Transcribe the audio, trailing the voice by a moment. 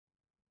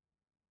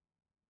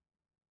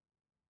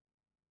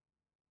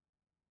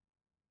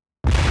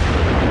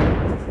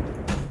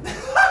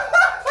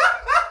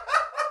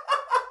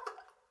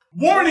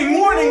Warning,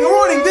 warning,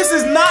 warning, this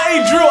is not a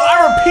drill.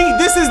 I repeat,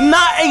 this is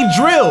not a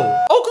drill.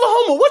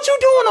 Oklahoma, what you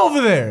doing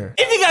over there?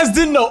 If you guys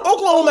didn't know,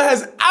 Oklahoma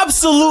has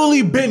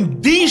absolutely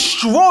been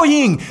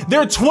destroying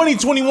their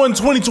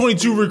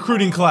 2021-2022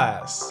 recruiting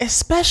class,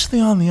 especially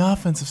on the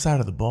offensive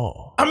side of the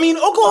ball. I mean,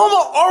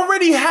 Oklahoma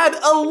already had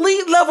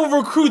elite level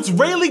recruits,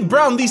 Rayleigh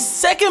Brown, the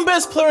second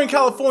best player in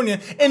California,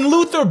 and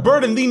Luther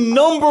Burden, the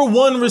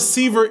 '1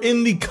 receiver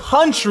in the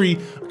country,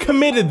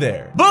 committed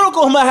there. But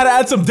Oklahoma had to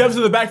add some depth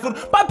to the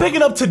backfield by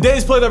picking up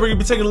today's play that we're gonna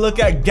be taking a look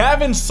at.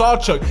 Gavin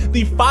Sawchuk,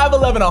 the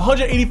 5'11",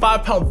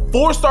 185-pound,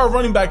 4-star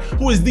running back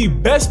who is the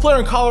best player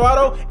in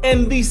Colorado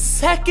and the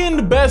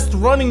second best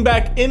running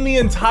back in the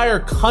entire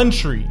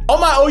country. All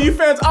my OU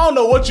fans, I don't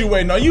know what you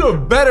waiting on. You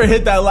better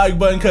hit that like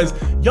button because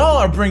y'all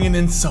are bringing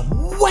in some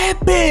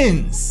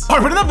weapons. All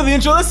right, but enough of the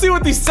intro. Let's see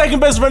what the second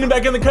best running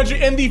back in the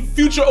country and the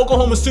future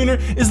Oklahoma Sooner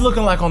is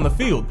looking like on the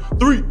field.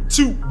 3,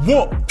 2, 1.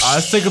 All right,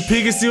 let's take a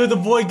peek and see what the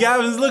boy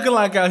Gavin's looking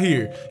like out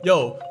here.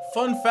 Yo,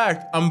 fun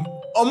fact, I'm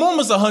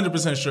almost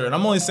 100% sure, and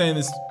I'm only saying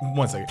this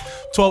 1 second.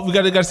 12, we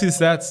gotta see the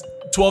stats.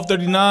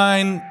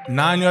 1239,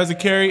 9 yards a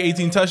carry,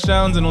 18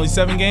 touchdowns in only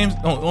 7 games.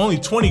 No, only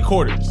 20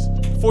 quarters.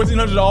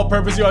 1,400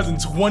 all-purpose yards in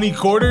 20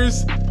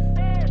 quarters.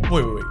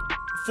 Wait.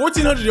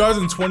 1,400 yards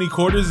in 20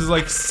 quarters is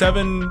like it's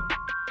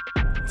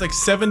like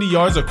 70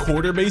 yards a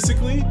quarter,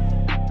 basically.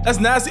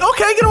 That's nasty.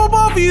 Okay, get him up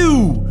off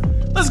you.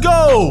 Let's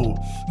go.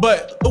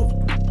 But,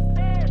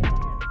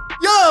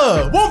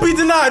 yeah, won't be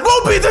denied.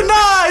 Won't be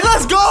denied.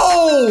 Let's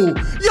go.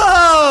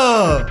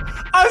 Yeah.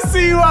 I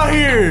see you out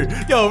here.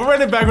 Yo,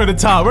 run it back from the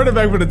top. Run it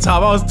back from the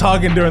top. I was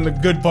talking during the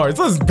good parts.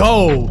 Let's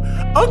go.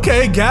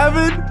 Okay,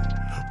 Gavin.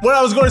 What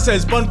I was going to say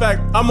is, fun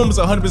fact, I'm almost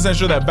 100%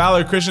 sure that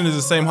Valor Christian is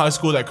the same high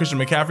school that Christian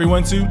McCaffrey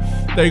went to.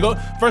 There you go.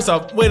 First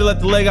off, way to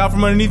let the leg out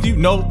from underneath you.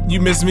 No, you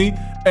missed me.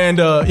 And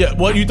yeah,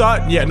 what you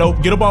thought? Yeah, no,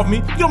 get up off me.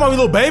 Get up off me,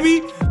 little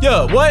baby.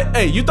 Yeah, what?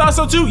 Hey, you thought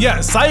so too?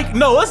 Yeah, psych.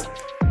 No,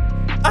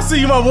 I see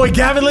you, my boy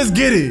Gavin. Let's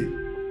get it.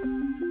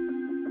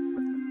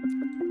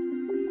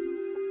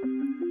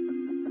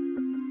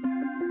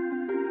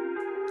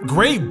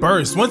 Great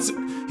burst. Once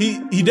he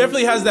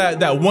definitely has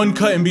that one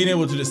cut and being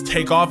able to just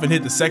take off and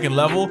hit the second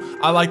level.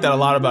 I like that a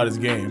lot about his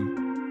game.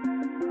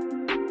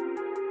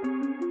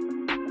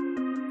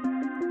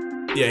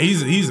 Yeah,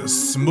 he's a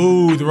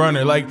smooth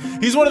runner. Like,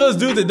 he's one of those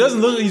dudes that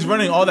doesn't look like he's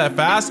running all that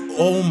fast.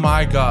 Oh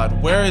my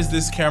God, where is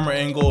this camera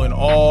angle in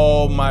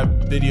all my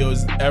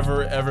videos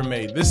ever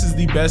made? This is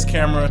the best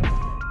camera.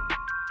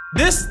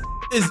 This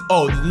is,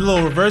 oh, the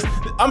little reverse.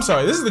 I'm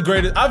sorry, this is the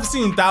greatest. I've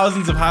seen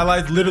thousands of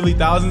highlights, literally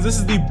thousands. This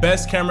is the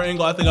best camera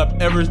angle I think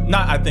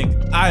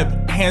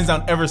I've hands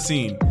down ever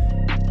seen.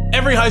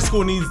 Every high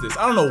school needs this.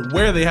 I don't know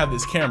where they have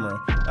this camera.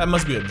 That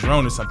must be a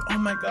drone or something. Oh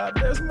my God,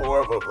 there's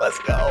more of them. Let's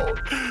go.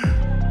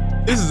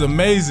 This is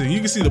amazing. You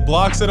can see the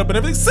block set up and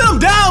everything. Sit him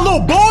down,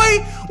 little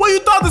boy. What you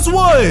thought this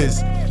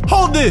was?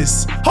 Hold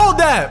this, hold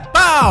that,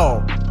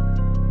 bow.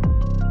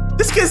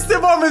 This kid's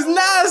stiff arm is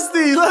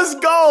nasty. Let's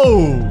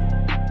go.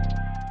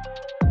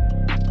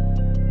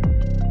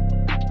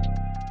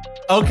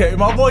 Okay,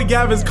 my boy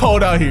Gavin's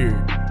cold out here.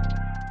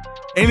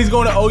 And he's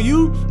going to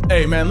OU?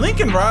 Hey man,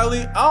 Lincoln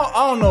Riley,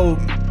 I don't know.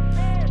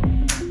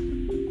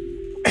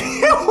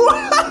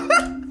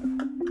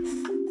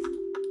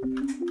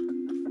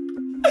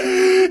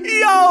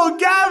 Yo,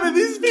 Gavin,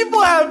 these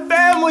people have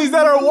families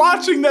that are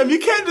watching them. You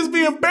can't just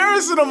be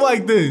embarrassing them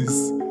like this.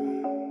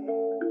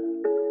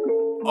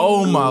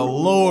 Oh my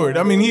Lord.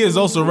 I mean, he is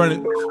also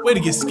running. Way to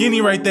get skinny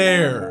right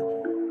there.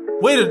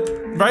 Way to,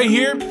 right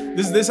here,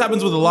 this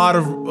happens with a lot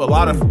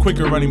of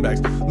quicker running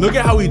backs. Look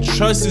at how he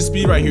trusts his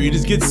speed right here. He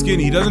just gets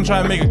skinny. He doesn't try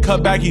and make a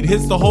cutback. He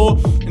hits the hole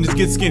and just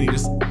gets skinny.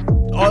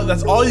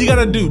 That's all you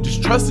gotta do.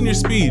 Just trust in your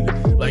speed.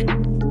 Like,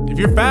 if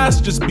you're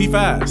fast, just be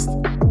fast.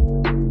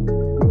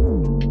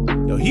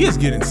 Yo, he is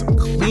getting some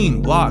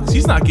clean blocks.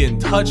 He's not getting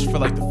touched for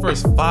like the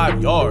first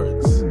 5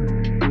 yards.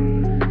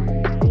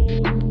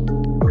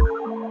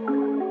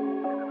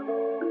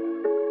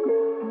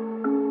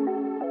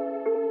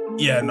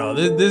 Yeah, no,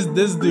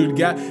 this dude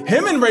got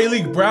him and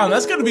Rayleigh Brown.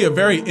 That's gonna be a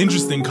very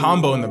interesting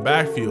combo in the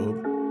backfield.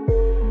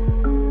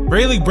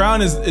 Rayleigh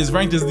Brown is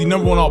ranked as the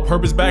 #1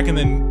 all-purpose back, and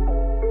then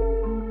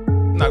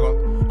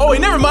oh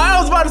wait, never mind. I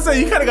was about to say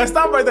you kind of got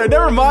stopped right there.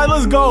 Never mind,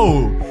 let's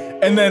go.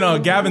 And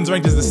then Gavin's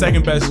ranked as the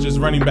second best just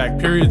running back,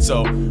 period.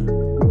 So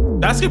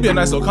that's gonna be a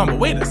nice little combo.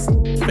 Wait, let's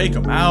fake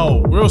him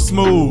out, real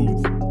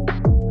smooth.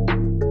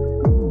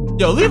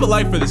 Yo, leave a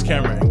like for this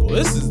camera angle.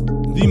 This is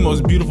the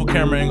most beautiful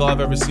camera angle I've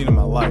ever seen in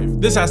my life.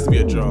 This has to be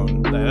a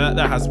drone.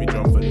 That has to be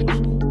drone footage.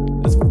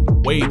 It's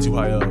way too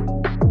high up.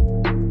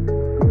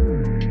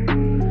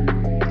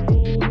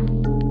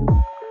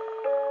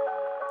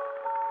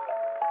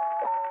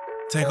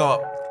 Take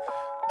off.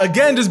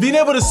 Again, just being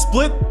able to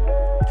split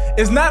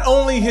is not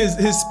only his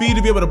speed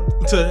to be able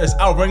to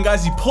outrun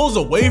guys, he pulls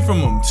away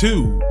from them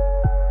too.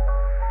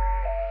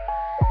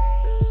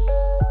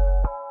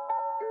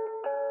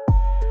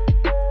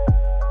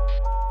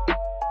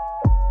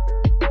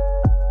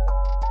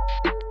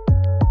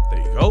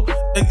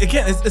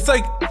 Again, it's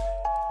like,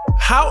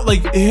 how,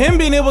 like him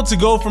being able to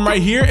go from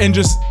right here and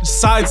just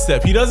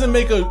sidestep. He doesn't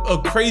make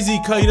a crazy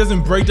cut. He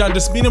doesn't break down.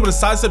 Just being able to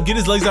sidestep, get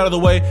his legs out of the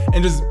way,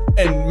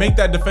 and make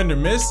that defender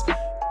miss.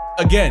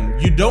 Again,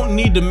 you don't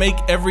need to make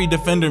every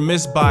defender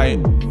miss by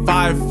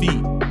 5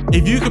 feet.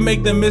 If you can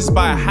make them miss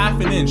by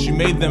 ½ an inch, you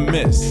made them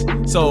miss.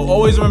 So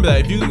always remember that.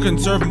 If you can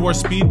conserve more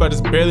speed by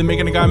just barely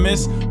making a guy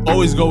miss,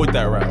 always go with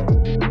that route.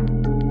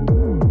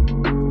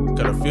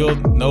 Got a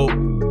field, nope.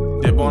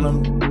 Dip on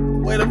him.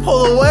 Way to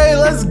pull away,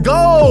 let's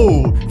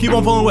go! Keep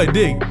on pulling away,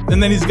 dig.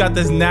 And then he's got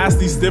this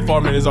nasty stiff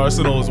arm in his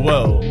arsenal as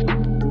well.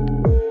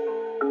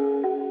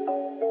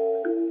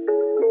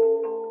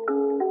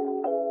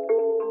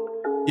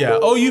 Yeah,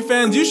 OU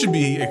fans, you should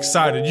be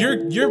excited.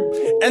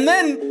 And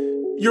then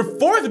your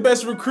 4th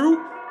best recruit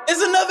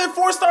is another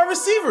 4-star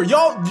receiver.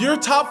 Y'all, your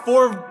top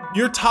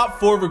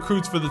four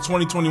recruits for the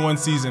 2021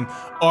 season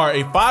are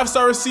a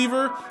 5-star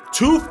receiver,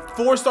 2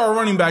 4-star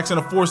running backs, and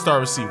a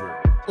 4-star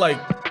receiver. Like,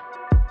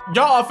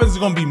 y'all offense is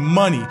gonna be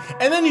money.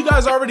 And then you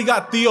guys already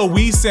got Theo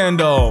Weiss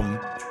and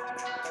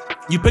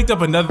you picked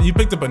up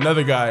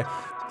another guy.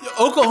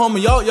 Oklahoma,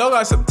 y'all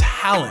got some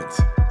talent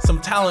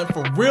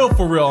for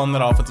real on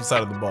that offensive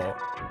side of the ball.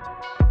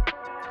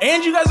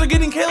 And you guys are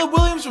getting Caleb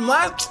Williams from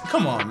last.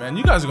 Come on, man.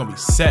 You guys are gonna be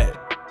set.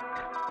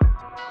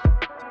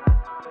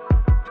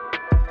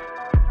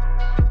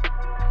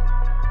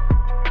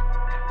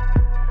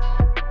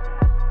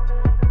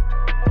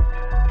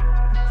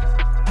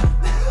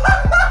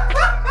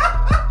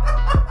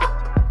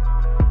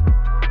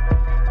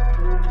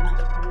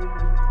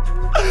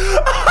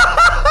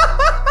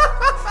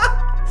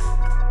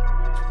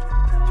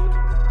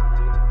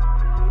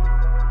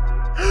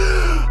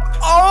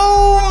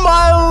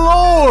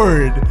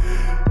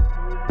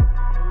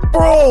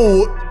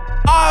 Bro,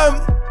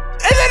 and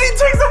then he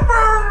takes a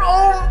firm.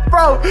 Oh,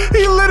 bro,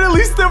 he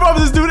literally stiff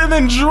arms this dude and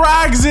then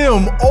drags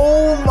him.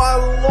 Oh my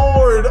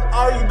lord,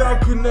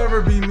 that could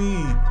never be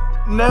me.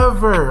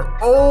 Never.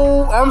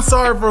 Oh, I'm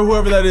sorry for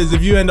whoever that is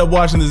if you end up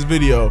watching this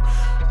video.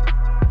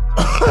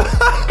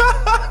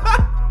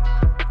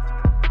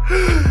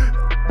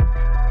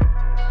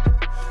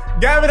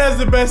 Gavin has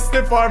the best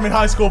stiff arm in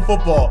high school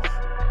football.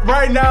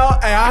 Right now,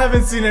 I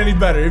haven't seen any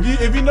better.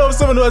 If you know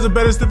someone who has a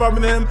better stiff arm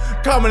than him,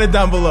 comment it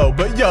down below.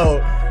 But yo,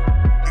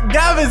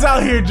 Gavin's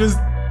out here just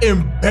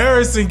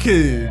embarrassing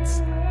kids.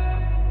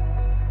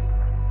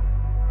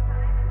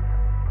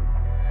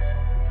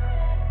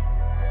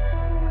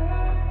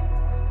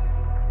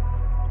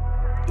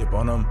 Dip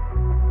on him.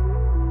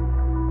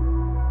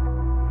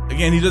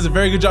 Again, he does a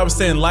very good job of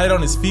staying light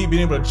on his feet,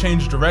 being able to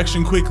change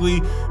direction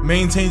quickly,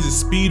 maintains his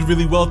speed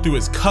really well through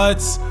his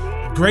cuts.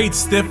 Great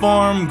stiff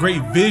arm,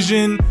 great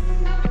vision.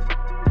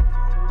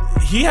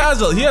 He has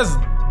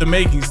the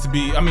makings to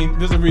be, I mean,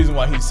 there's a reason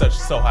why he's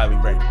so highly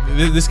rated.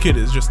 This kid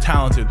is just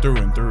talented through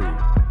and through.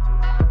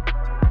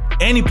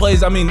 And he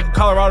plays, I mean,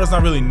 Colorado's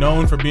not really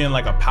known for being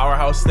like a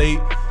powerhouse state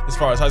as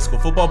far as high school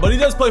football, but he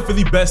does play for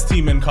the best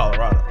team in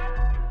Colorado.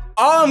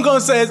 All I'm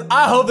gonna say is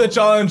I hope that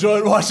y'all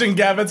enjoyed watching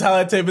Gavin's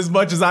highlight tape as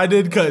much as I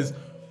did, because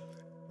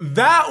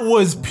that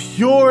was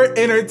pure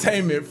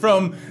entertainment.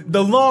 From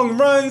the long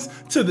runs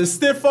to the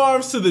stiff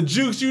arms to the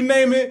jukes, you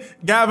name it,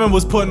 Gavin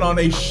was putting on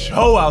a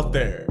show out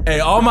there. Hey,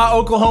 all my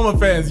Oklahoma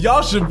fans,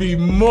 y'all should be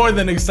more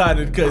than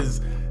excited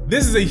because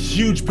this is a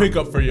huge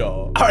pickup for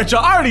y'all. All right, y'all,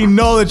 I already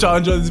know that y'all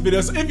enjoyed this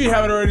video, so if you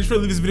haven't already, sure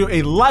leave this video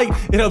a like.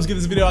 It helps get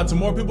this video out to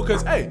more people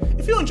because, hey,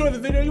 if you enjoy the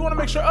video, you wanna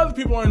make sure other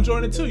people are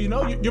enjoying it too, you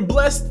know? You're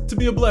blessed to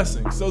be a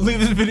blessing, so leave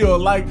this video a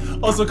like.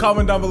 Also,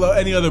 comment down below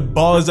any other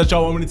ballers that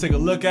y'all want me to take a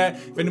look at.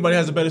 If anybody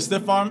has a better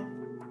stiff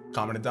arm,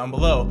 comment it down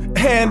below.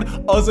 And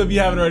also, if you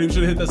haven't already, be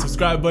sure to hit that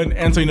subscribe button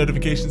and turn your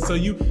notifications so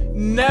you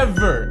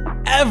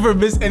never, ever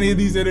miss any of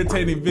these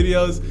entertaining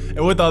videos.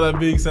 And with all that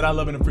being said, I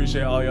love and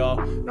appreciate all y'all.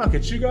 And I'll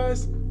catch you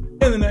guys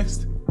in the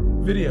next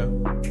video.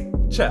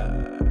 Ciao.